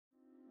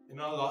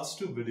In our last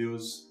two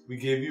videos, we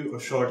gave you a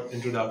short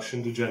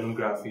introduction to general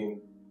graphene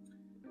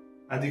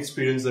and the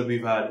experience that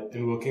we've had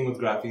in working with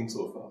graphene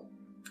so far.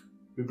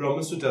 We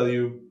promise to tell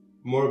you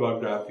more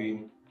about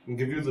graphene and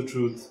give you the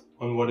truth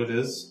on what it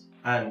is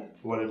and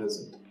what it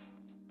isn't.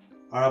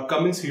 Our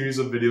upcoming series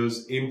of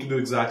videos aim to do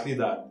exactly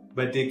that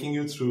by taking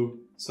you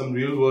through some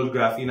real-world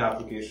graphene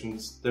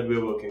applications that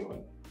we're working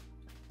on.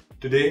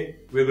 Today,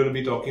 we're going to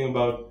be talking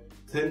about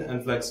thin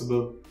and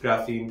flexible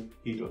graphene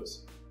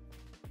heaters.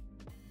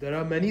 There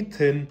are many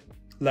thin,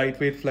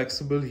 lightweight,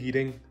 flexible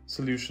heating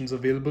solutions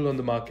available on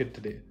the market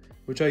today,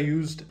 which are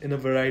used in a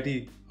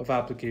variety of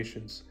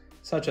applications,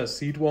 such as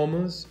seat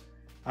warmers,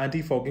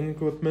 anti-fogging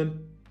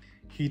equipment,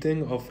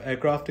 heating of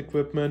aircraft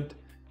equipment,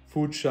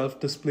 food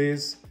shelf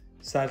displays,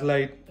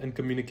 satellite and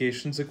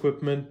communications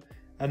equipment,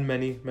 and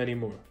many, many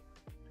more.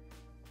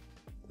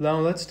 Now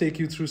let's take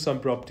you through some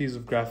properties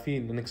of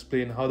graphene and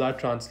explain how that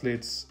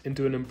translates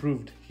into an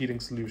improved heating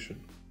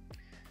solution.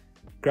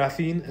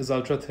 Graphene is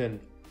ultra thin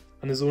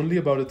and is only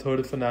about 1/3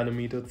 of a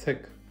nanometer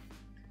thick,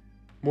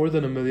 more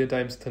than 1,000,000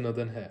 times thinner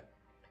than hair.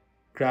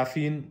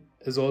 Graphene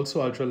is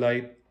also ultra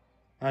light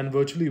and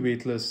virtually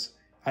weightless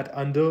at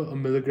under a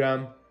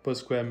milligram per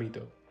square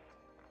meter.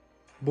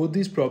 Both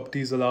these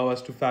properties allow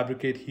us to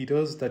fabricate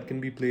heaters that can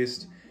be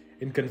placed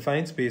in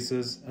confined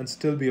spaces and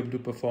still be able to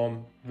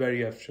perform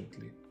very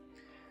efficiently.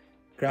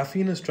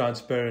 Graphene is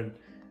transparent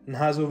and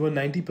has over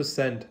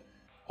 90%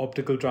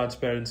 optical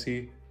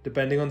transparency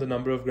depending on the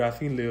number of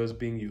graphene layers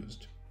being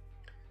used.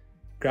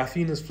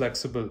 Graphene is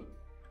flexible,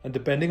 and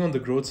depending on the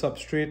growth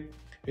substrate,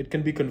 it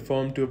can be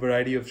conformed to a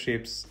variety of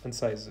shapes and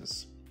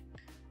sizes.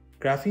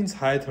 Graphene's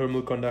high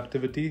thermal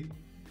conductivity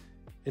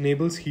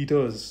enables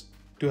heaters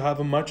to have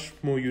a much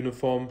more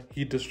uniform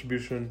heat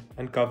distribution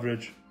and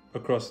coverage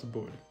across the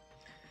board.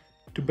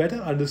 To better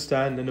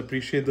understand and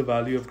appreciate the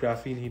value of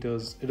graphene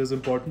heaters, it is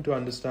important to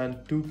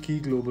understand two key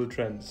global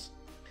trends: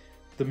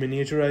 the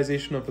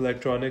miniaturization of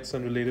electronics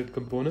and related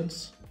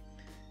components,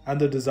 and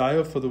the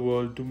desire for the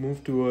world to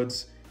move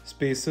towards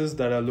spaces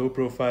that are low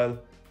profile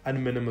and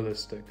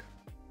minimalistic.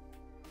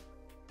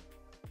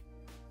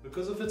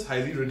 Because of its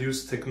highly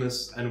reduced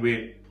thickness and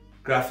weight,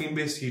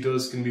 graphene-based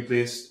heaters can be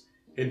placed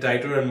in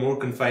tighter and more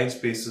confined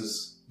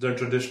spaces than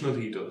traditional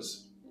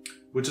heaters,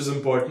 which is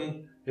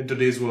important in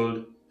today's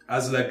world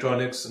as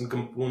electronics and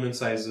component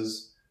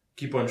sizes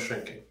keep on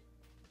shrinking.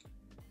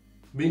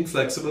 Being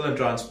flexible and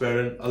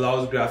transparent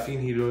allows graphene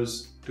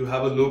heaters to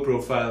have a low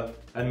profile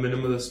and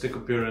minimalistic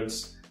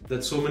appearance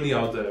that so many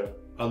out there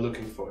are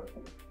looking for.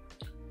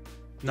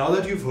 Now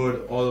that you've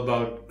heard all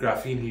about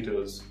graphene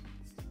heaters,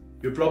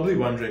 you're probably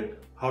wondering,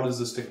 how does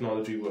this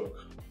technology work?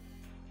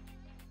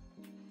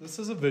 This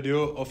is a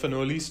video of an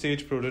early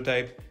stage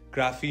prototype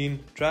graphene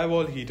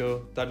drywall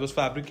heater that was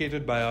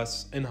fabricated by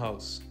us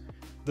in-house.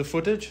 The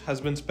footage has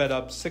been sped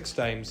up 6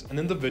 times, and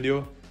in the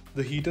video,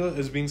 the heater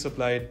is being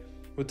supplied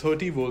with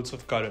 30 volts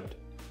of current.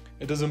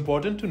 It is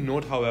important to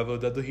note, however,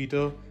 that the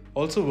heater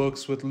also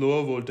works with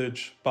lower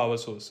voltage power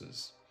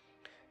sources.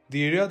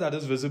 The area that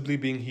is visibly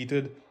being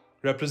heated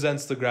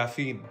represents the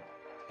graphene,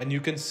 and you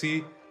can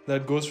see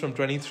that it goes from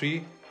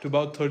 23 to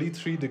about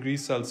 33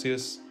 degrees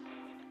Celsius,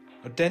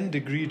 a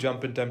 10-degree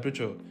jump in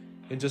temperature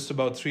in just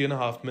about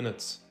 3.5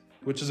 minutes,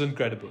 which is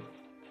incredible.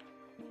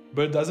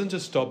 But it doesn't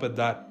just stop at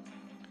that.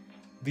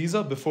 These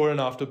are before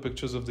and after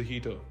pictures of the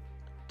heater,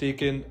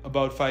 taken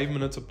about 5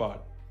 minutes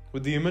apart,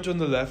 with the image on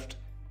the left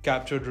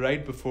captured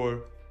right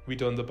before we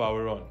turn the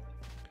power on.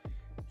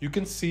 You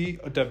can see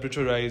a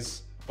temperature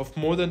rise of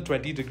more than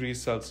 20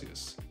 degrees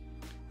Celsius.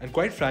 And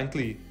quite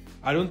frankly,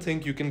 I don't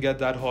think you can get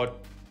that hot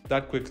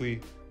that quickly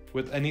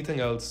with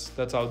anything else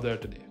that's out there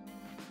today.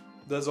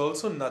 There's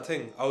also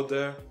nothing out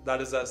there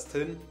that is as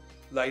thin,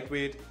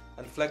 lightweight,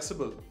 and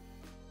flexible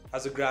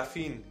as a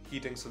graphene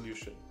heating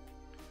solution.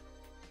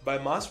 By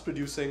mass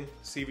producing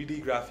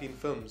CVD graphene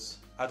films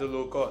at a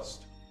low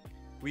cost,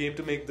 we aim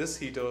to make this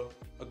heater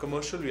a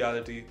commercial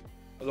reality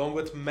along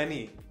with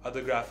many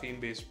other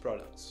graphene-based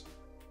products.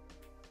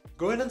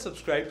 Go ahead and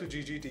subscribe to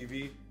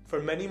GGTV for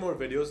many more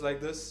videos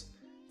like this.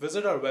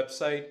 Visit our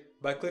website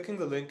by clicking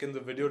the link in the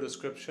video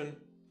description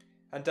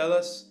and tell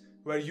us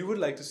where you would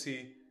like to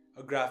see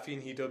a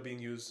graphene heater being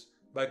used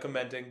by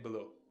commenting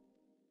below.